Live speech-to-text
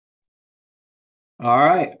All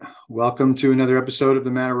right. Welcome to another episode of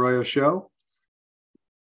the Matt Arroyo Show.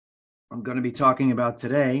 I'm going to be talking about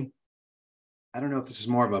today. I don't know if this is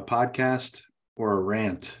more of a podcast or a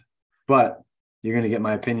rant, but you're going to get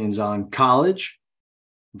my opinions on college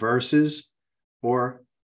versus, or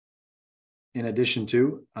in addition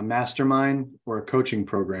to, a mastermind or a coaching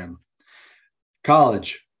program.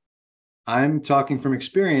 College. I'm talking from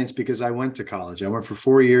experience because I went to college. I went for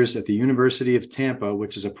 4 years at the University of Tampa,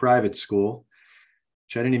 which is a private school.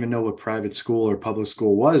 I didn't even know what private school or public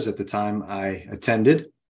school was at the time I attended.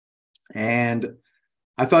 And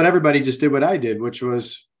I thought everybody just did what I did, which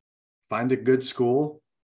was find a good school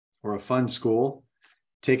or a fun school,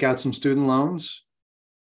 take out some student loans,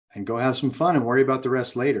 and go have some fun and worry about the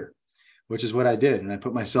rest later, which is what I did. And I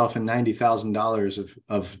put myself in $90,000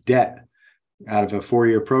 of debt out of a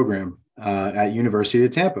 4-year program at University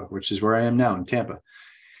of Tampa, which is where I am now in Tampa.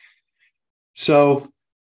 So a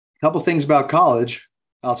couple things about college.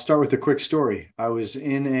 I'll start with a quick story. I was at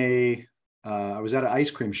an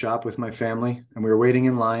ice cream shop with my family, and we were waiting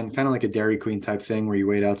in line, kind of like a Dairy Queen type thing where you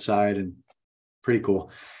wait outside, and pretty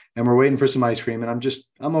cool. And we're waiting for some ice cream, and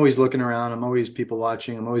I'm always looking around. I'm always people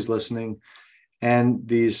watching. I'm always listening. And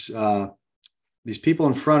these people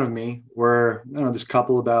in front of me were, this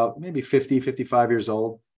couple about maybe 50, 55 years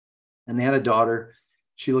old, and they had a daughter.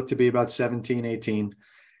 She looked to be about 17, 18,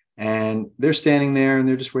 and they're standing there and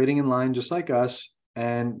they're just waiting in line just like us.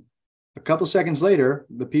 And a couple seconds later,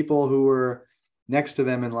 the people who were next to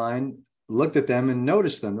them in line looked at them and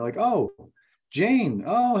noticed them. They're like, "Oh, Jane.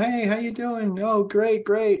 Oh, hey, how you doing? Oh, great,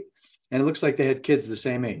 great." And it looks like they had kids the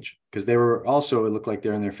same age because they were also, it looked like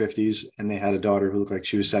they're in their 50s, and they had a daughter who looked like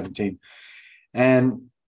she was 17. And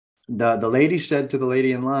the lady said to the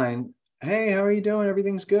lady in line, "Hey, how are you doing?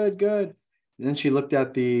 Everything's good, good." And then she looked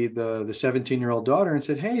at the 17-year-old daughter and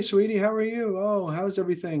said, "Hey, sweetie, how are you? Oh, how's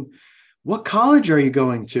everything? What college are you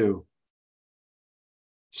going to?"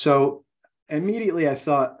 So immediately I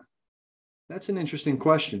thought, that's an interesting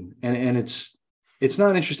question. And it's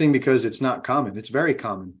not interesting because it's not common. It's very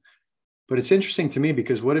common. But it's interesting to me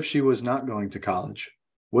because what if she was not going to college?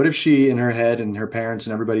 What if she, in her head, and her parents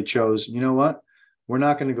and everybody chose, you know what? We're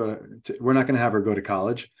not going to have her go to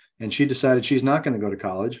college. And she decided she's not going to go to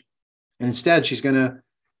college. And instead, she's going to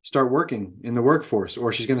start working in the workforce,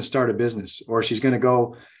 or she's going to start a business, or she's going to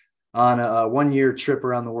go on a 1-year trip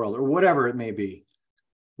around the world, or whatever it may be.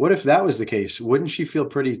 What if that was the case? Wouldn't she feel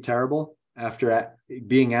pretty terrible after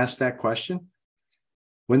being asked that question?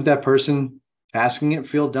 Wouldn't that person asking it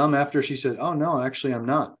feel dumb after she said, "Oh, no, actually, I'm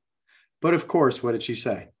not"? But of course, what did she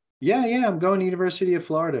say? Yeah, I'm going to University of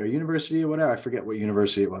Florida or University of whatever. I forget what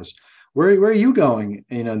university it was. Where are you going?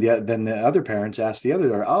 Then the other parents asked the other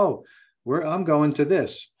daughter, "Oh, I'm going to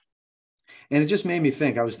this." And it just made me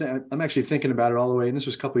think. I'm actually thinking about it all the way. And this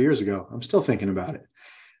was a couple of years ago. I'm still thinking about it.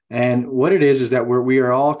 And what it is that we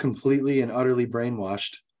are all completely and utterly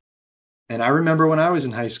brainwashed. And I remember when I was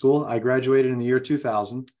in high school, I graduated in the year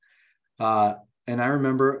 2000. And I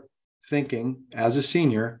remember thinking as a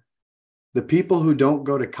senior, the people who don't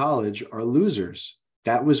go to college are losers.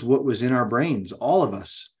 That was what was in our brains, all of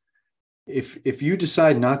us. If you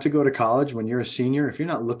decide not to go to college when you're a senior, if you're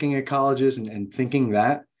not looking at colleges and thinking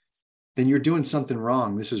that, then you're doing something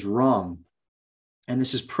wrong. This is wrong. And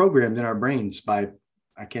this is programmed in our brains by,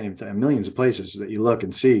 I can't even tell you, millions of places that you look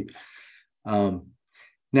and see. Now,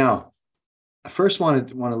 I first want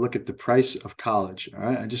to look at the price of college. All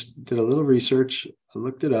right. I just did a little research. I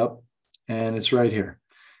looked it up, and it's right here.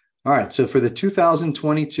 All right. So for the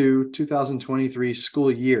 2022-2023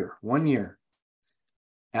 school year, 1 year,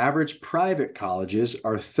 average private colleges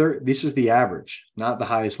are this is the average, not the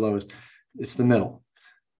highest, lowest. It's the middle.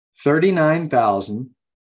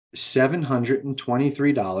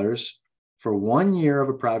 $39,723 for 1 year of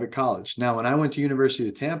a private college. Now, when I went to University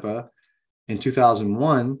of Tampa in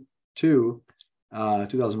 2001,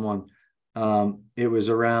 it was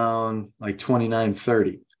around like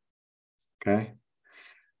 $29,30. Okay.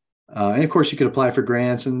 And of course, you could apply for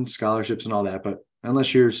grants and scholarships and all that, but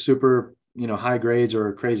unless you're super, high grades or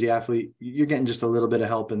a crazy athlete, you're getting just a little bit of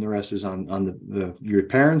help, and the rest is on your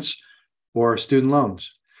parents or student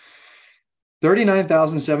loans.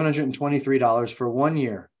 $39,723 for 1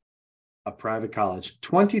 year of private college,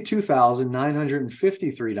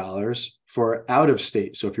 $22,953 for out of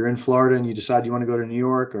state. So if you're in Florida and you decide you want to go to New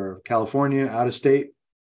York or California, out of state,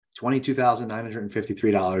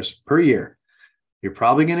 $22,953 per year. You're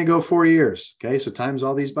probably going to go 4 years. Okay. So times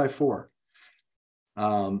all these by 4.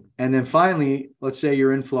 And then finally, let's say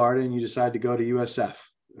you're in Florida and you decide to go to USF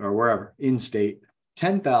or wherever in state,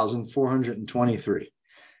 $10,423.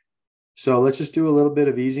 So let's just do a little bit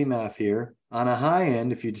of easy math here. On a high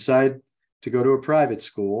end, if you decide to go to a private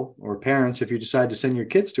school, or parents, if you decide to send your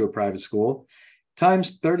kids to a private school,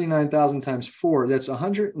 times 39,000 times 4, that's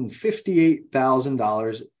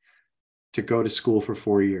 $158,000 to go to school for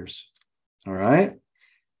 4 years. All right.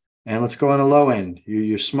 And let's go on the low end.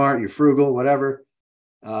 You're smart, you're frugal, whatever.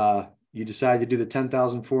 You decide to do the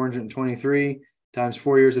 10,423 times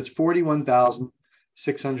 4 years. It's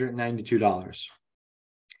 $41,692.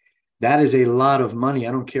 That is a lot of money.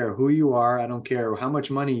 I don't care who you are. I don't care how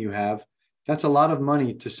much money you have. That's a lot of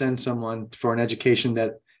money to send someone for an education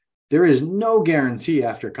that there is no guarantee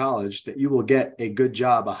after college that you will get a good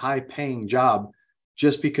job, a high paying job,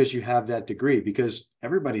 just because you have that degree, because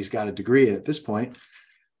everybody's got a degree at this point.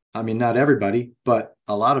 I mean, not everybody, but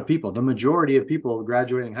a lot of people, the majority of people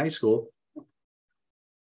graduating high school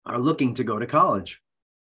are looking to go to college.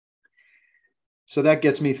 So that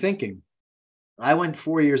gets me thinking. I went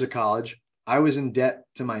 4 years of college. I was in debt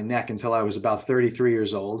to my neck until I was about 33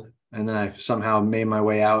 years old. And then I somehow made my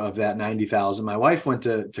way out of that 90,000. My wife went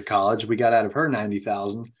to college. We got out of her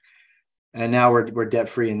 90,000. And now we're debt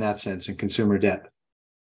free in that sense, in consumer debt.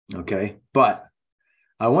 Okay. But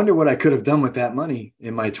I wonder what I could have done with that money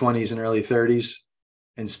in my 20s and early 30s,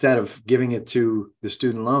 instead of giving it to the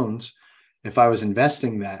student loans, if I was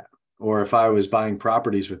investing that, or if I was buying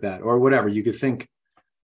properties with that, or whatever. You could think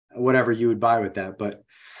whatever you would buy with that, but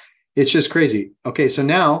it's just crazy. Okay. So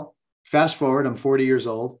now fast forward, I'm 40 years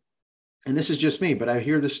old, and this is just me, but I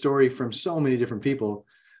hear this story from so many different people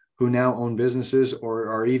who now own businesses or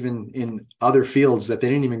are even in other fields that they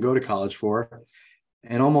didn't even go to college for.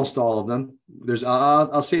 And almost all of them,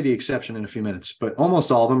 I'll say the exception in a few minutes, but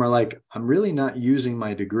almost all of them are like, I'm really not using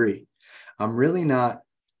my degree. I'm really not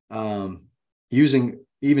even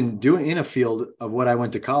doing in a field of what I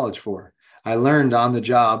went to college for. I learned on the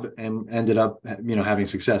job and ended up, having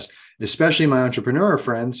success, especially my entrepreneur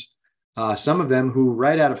friends. Some of them who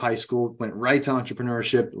right out of high school went right to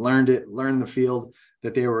entrepreneurship, learned the field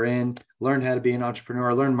that they were in, learned how to be an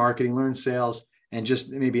entrepreneur, learned marketing, learned sales. And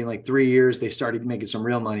just maybe in like 3 years, they started making some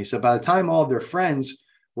real money. So by the time all of their friends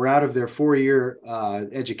were out of their 4-year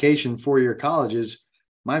education, 4-year colleges,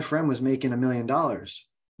 my friend was making $1 million,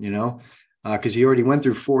 because he already went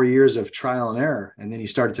through 4 years of trial and error, and then he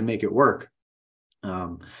started to make it work.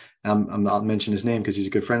 I'll mention his name because he's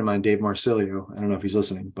a good friend of mine, Dave Marsilio. I don't know if he's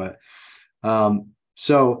listening, but my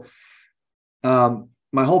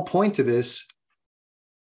whole point to this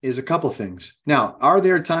is a couple things. Now, are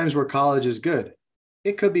there times where college is good?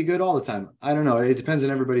 It could be good all the time. I don't know. It depends on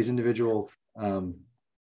everybody's individual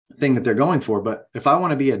thing that they're going for. But if I want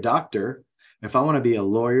to be a doctor, if I want to be a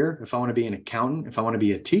lawyer, if I want to be an accountant, if I want to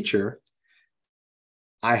be a teacher,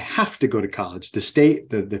 I have to go to college. The state,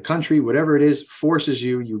 the country, whatever it is, forces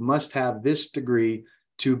you. You must have this degree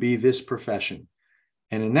to be this profession.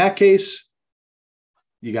 And in that case,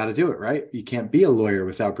 you got to do it, right? You can't be a lawyer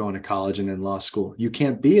without going to college and then law school. You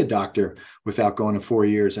can't be a doctor without going to 4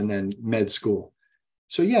 years and then med school.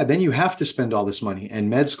 So yeah, then you have to spend all this money. And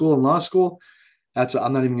med school and law school, I'm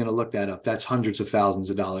not even going to look that up. That's hundreds of thousands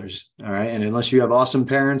of dollars. All right. And unless you have awesome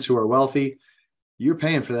parents who are wealthy, you're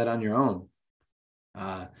paying for that on your own.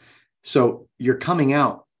 So you're coming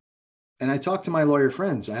out. And I talk to my lawyer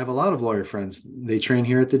friends. I have a lot of lawyer friends. They train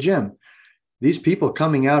here at the gym. These people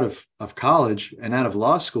coming out of college and out of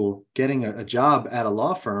law school, getting a job at a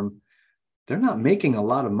law firm, they're not making a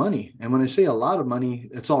lot of money. And when I say a lot of money,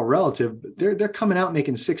 it's all relative. They're coming out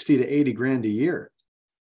making 60 to 80 grand a year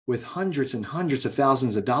with hundreds and hundreds of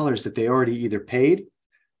thousands of dollars that they already either paid,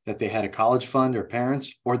 that they had a college fund or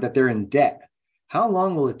parents, or that they're in debt. How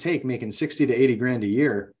long will it take making 60 to 80 grand a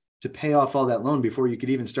year to pay off all that loan before you could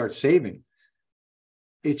even start saving?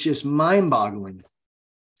 It's just mind-boggling.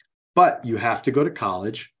 But you have to go to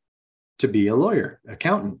college to be a lawyer,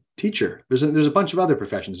 accountant, teacher. There's a bunch of other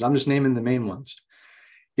professions. I'm just naming the main ones.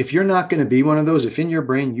 If you're not going to be one of those, if in your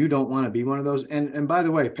brain you don't want to be one of those, and by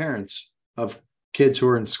the way, parents of kids who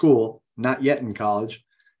are in school, not yet in college,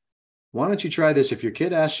 why don't you try this? If your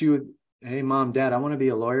kid asks you, hey, mom, dad, I want to be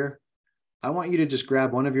a lawyer, I want you to just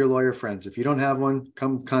grab one of your lawyer friends. If you don't have one,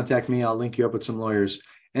 come contact me. I'll link you up with some lawyers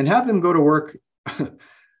and have them go to work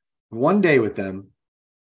one day with them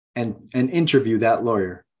and interview that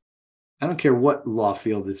lawyer. I don't care what law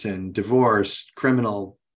field it's in, divorce,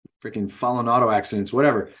 criminal, freaking fallen auto accidents,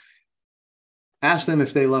 whatever. Ask them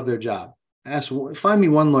if they love their job. Find me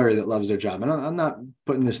one lawyer that loves their job. And I'm not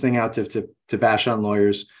putting this thing out to bash on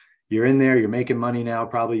lawyers. You're in there, you're making money now.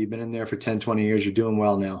 Probably you've been in there for 10, 20 years. You're doing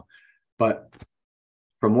well now. But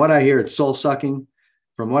from what I hear, it's soul sucking.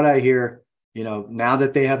 From what I hear, now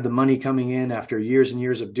that they have the money coming in after years and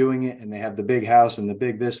years of doing it, and they have the big house and the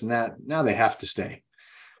big this and that, now they have to stay.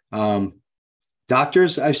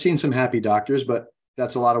 Doctors, I've seen some happy doctors, but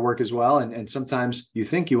that's a lot of work as well. And sometimes you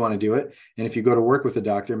think you want to do it. And if you go to work with a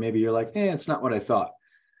doctor, maybe you're like, it's not what I thought.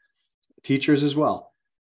 Teachers as well.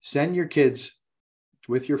 Send your kids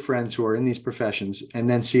with your friends who are in these professions and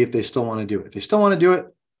then see if they still want to do it. If they still want to do it,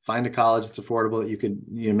 find a college that's affordable that you can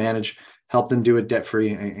manage, help them do it debt-free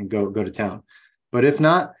and go to town. But if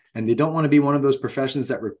not, and they don't want to be one of those professions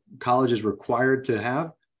that college is required to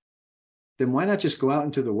have, then why not just go out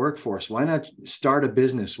into the workforce? Why not start a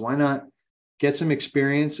business? Why not get some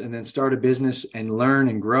experience and then start a business and learn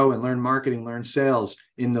and grow and learn marketing, learn sales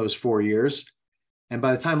in those 4 years? And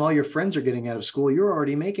by the time all your friends are getting out of school, you're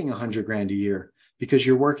already making $100,000 a year because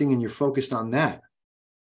you're working and you're focused on that.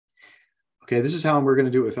 Okay, this is how we're going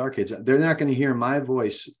to do it with our kids. They're not going to hear my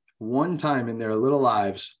voice one time in their little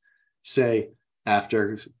lives say,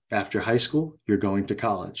 after high school, you're going to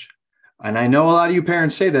college. And I know a lot of you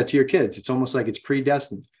parents say that to your kids. It's almost like it's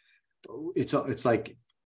predestined. It's like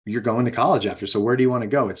you're going to college after. So where do you want to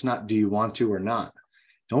go? It's not, do you want to or not?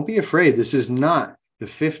 Don't be afraid. This is not the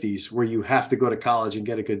 50s where you have to go to college and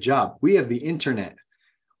get a good job. We have the internet.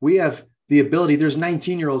 We have the ability. There's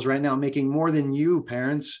 19-year-olds right now making more than you,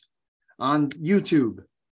 parents, on YouTube,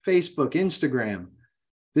 Facebook, Instagram.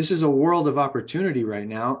 This is a world of opportunity right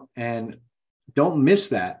now. And don't miss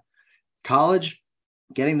that. College,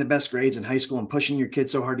 getting the best grades in high school and pushing your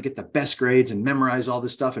kids so hard to get the best grades and memorize all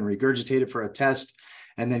this stuff and regurgitate it for a test,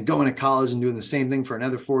 and then going to college and doing the same thing for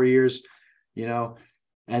another 4 years, and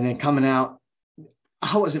then coming out.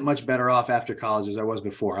 I wasn't much better off after college as I was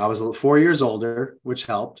before. I was 4 years older, which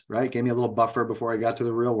helped, right? Gave me a little buffer before I got to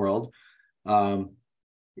the real world.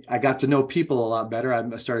 I got to know people a lot better.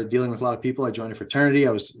 I started dealing with a lot of people. I joined a fraternity.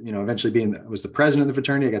 I was, eventually was the president of the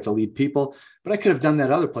fraternity. I got to lead people, but I could have done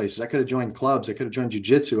that other places. I could have joined clubs. I could have joined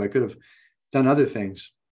jujitsu. I could have done other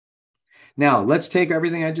things. Now let's take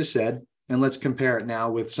everything I just said and let's compare it now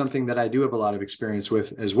with something that I do have a lot of experience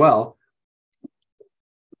with as well,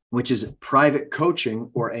 which is private coaching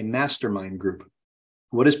or a mastermind group.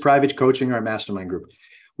 What is private coaching or a mastermind group?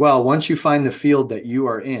 Well, once you find the field that you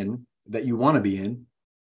are in, that you want to be in,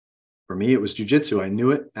 for me, it was jujitsu. I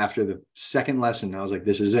knew it after the second lesson. I was like,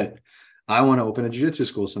 this is it. I want to open a jujitsu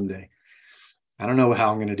school someday. I don't know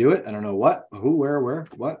how I'm going to do it. I don't know what, who, where,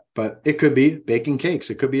 what, but it could be baking cakes.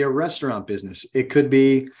 It could be a restaurant business. It could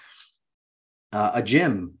be a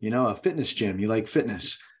gym, a fitness gym. You like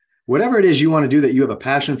fitness. Whatever it is you want to do that you have a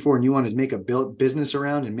passion for and you want to make a business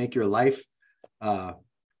around and make your life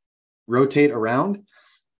rotate around,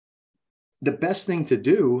 the best thing to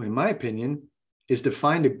do, in my opinion, is to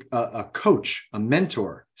find a coach, a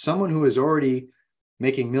mentor, someone who is already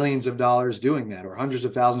making millions of dollars doing that, or hundreds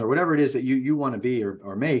of thousands, or whatever it is that you want to be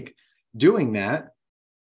or make doing that,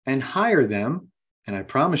 and hire them. And I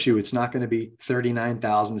promise you, it's not going to be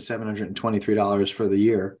 $39,723 for the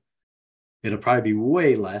year. It'll probably be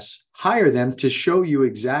way less. Hire them to show you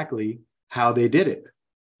exactly how they did it.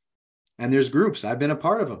 And there's groups. I've been a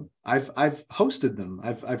part of them. I've hosted them.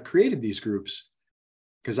 I've created these groups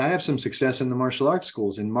because I have some success in the martial arts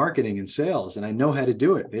schools in marketing and sales, and I know how to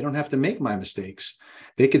do it. They don't have to make my mistakes.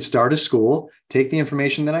 They could start a school, take the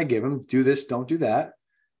information that I give them, do this, don't do that,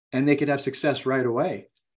 and they could have success right away.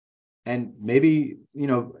 And maybe,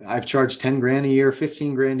 I've charged 10 grand a year,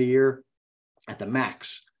 15 grand a year at the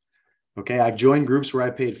max. Okay. I've joined groups where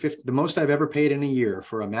I paid the most I've ever paid in a year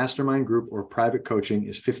for a mastermind group or private coaching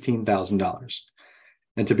is $15,000.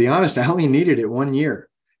 And to be honest, I only needed it 1 year.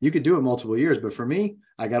 You could do it multiple years, but for me,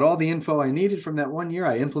 I got all the info I needed from that 1 year.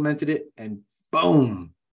 I implemented it and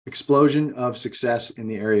boom, explosion of success in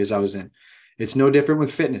the areas I was in. It's no different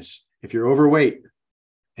with fitness. If you're overweight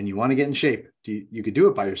and you want to get in shape, you could do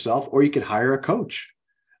it by yourself, or you could hire a coach,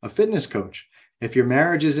 a fitness coach. If your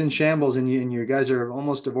marriage is in shambles and you guys are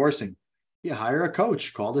almost divorcing, you hire a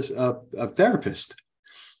coach, call this a therapist,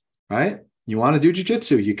 right? You want to do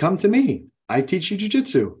jujitsu, you come to me. I teach you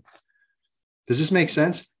jujitsu. Does this make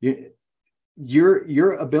sense?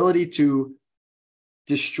 Your ability to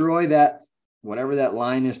destroy that, whatever that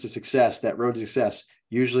line is to success, that road to success,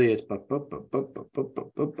 usually it's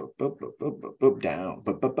down,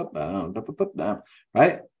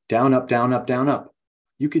 right? Down, up, down, up, down, up.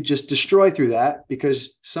 You could just destroy through that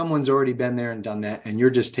because someone's already been there and done that, and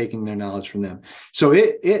you're just taking their knowledge from them. So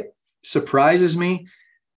it surprises me.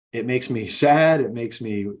 It makes me sad. It makes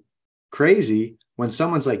me crazy when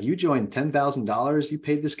someone's like, you joined $10,000. You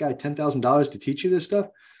paid this guy $10,000 to teach you this stuff.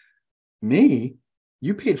 Me,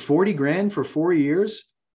 you paid 40 grand for 4 years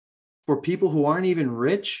for people who aren't even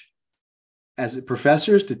rich as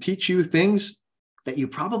professors to teach you things that you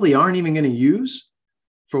probably aren't even going to use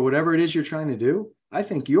for whatever it is you're trying to do. I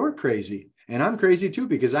think you're crazy, and I'm crazy too,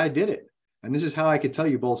 because I did it. And this is how I could tell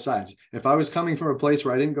you both sides. If I was coming from a place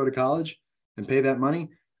where I didn't go to college and pay that money,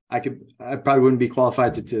 I probably wouldn't be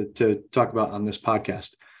qualified to talk about on this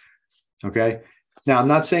podcast. Okay. Now, I'm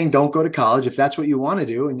not saying don't go to college. If that's what you want to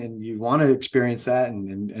do and you want to experience that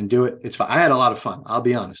and do it, it's fine. I had a lot of fun. I'll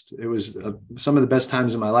be honest. It was some of the best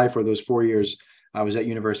times in my life were those 4 years I was at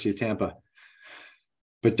University of Tampa.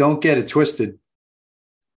 But don't get it twisted.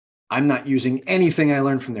 I'm not using anything I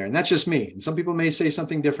learned from there. And that's just me. And some people may say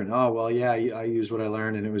something different. Oh, well, yeah, I used what I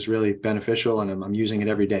learned and it was really beneficial and I'm using it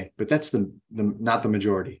every day. But that's not the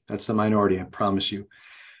majority. That's the minority, I promise you.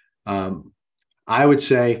 I would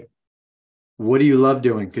say, what do you love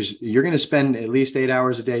doing? Because you're going to spend at least 8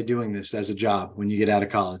 hours a day doing this as a job when you get out of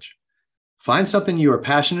college. Find something you are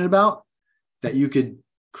passionate about that you could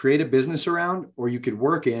create a business around, or you could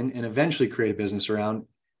work in and eventually create a business around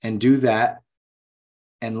and do that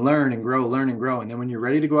and learn and grow. And then when you're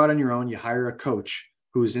ready to go out on your own, you hire a coach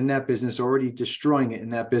who's in that business, already destroying it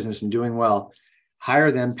in that business and doing well.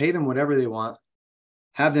 Hire them, pay them whatever they want,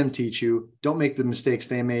 have them teach you. Don't make the mistakes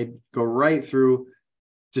they made. Go right through,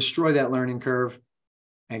 destroy that learning curve,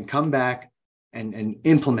 and come back and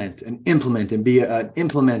implement and be an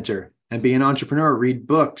implementer and be an entrepreneur. Read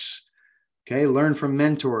books. Okay. Learn from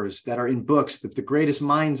mentors that are in books, that the greatest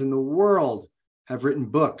minds in the world have written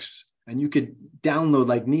books. And you could download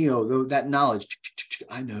like Neo, that knowledge.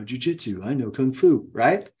 I know jujitsu, I know kung fu,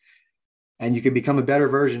 right? And you can become a better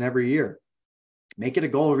version every year. Make it a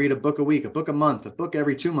goal to read a book a week, a book a month, a book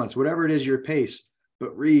every 2 months, whatever it is your pace,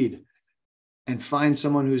 but read and find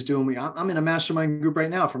someone who's doing. I'm in a mastermind group right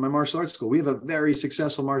now for my martial arts school. We have a very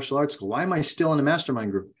successful martial arts school. Why am I still in a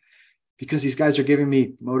mastermind group? Because these guys are giving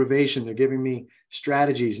me motivation. They're giving me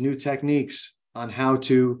strategies, new techniques on how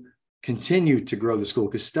to continue to grow the school,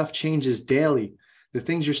 because stuff changes daily. The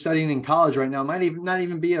things you're studying in college right now might even not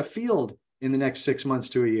even be a field in the next 6 months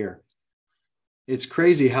to a year. It's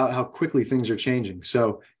crazy how quickly things are changing.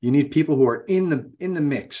 So you need people who are in the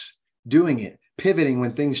mix, doing it, pivoting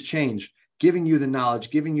when things change, giving you the knowledge,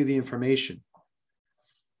 giving you the information.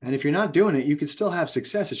 And if you're not doing it, you can still have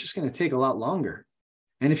success. It's just going to take a lot longer.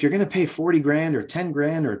 And if you're going to pay 40 grand or 10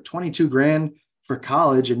 grand or 22 grand for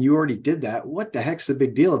college, and you already did that, what the heck's the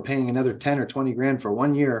big deal of paying another 10 or 20 grand for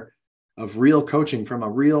 1 year of real coaching from a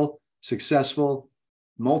real successful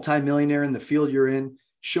multimillionaire in the field you're in,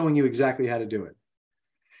 showing you exactly how to do it?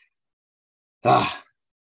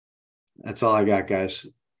 That's all I got, guys.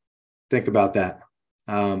 Think about that.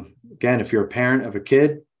 Again, if you're a parent of a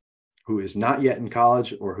kid who is not yet in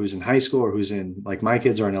college, or who's in high school, or who's in, like my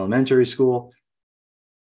kids are in elementary school,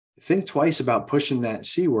 think twice about pushing that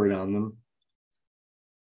C word on them,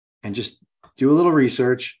 and just do a little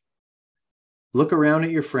research. Look around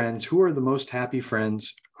at your friends. Who are the most happy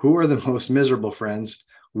friends? Who are the most miserable friends?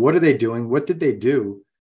 What are they doing? What did they do?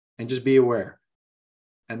 And just be aware,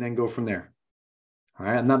 and then go from there. All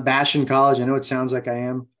right. I'm not bashing college. I know it sounds like I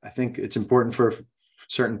am. I think it's important for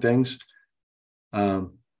certain things.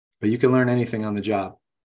 But you can learn anything on the job.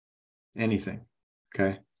 Anything.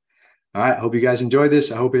 Okay. All right. Hope you guys enjoyed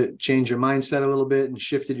this. I hope it changed your mindset a little bit and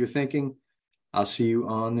shifted your thinking. I'll see you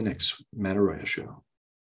on the next Matt Arroyo Show.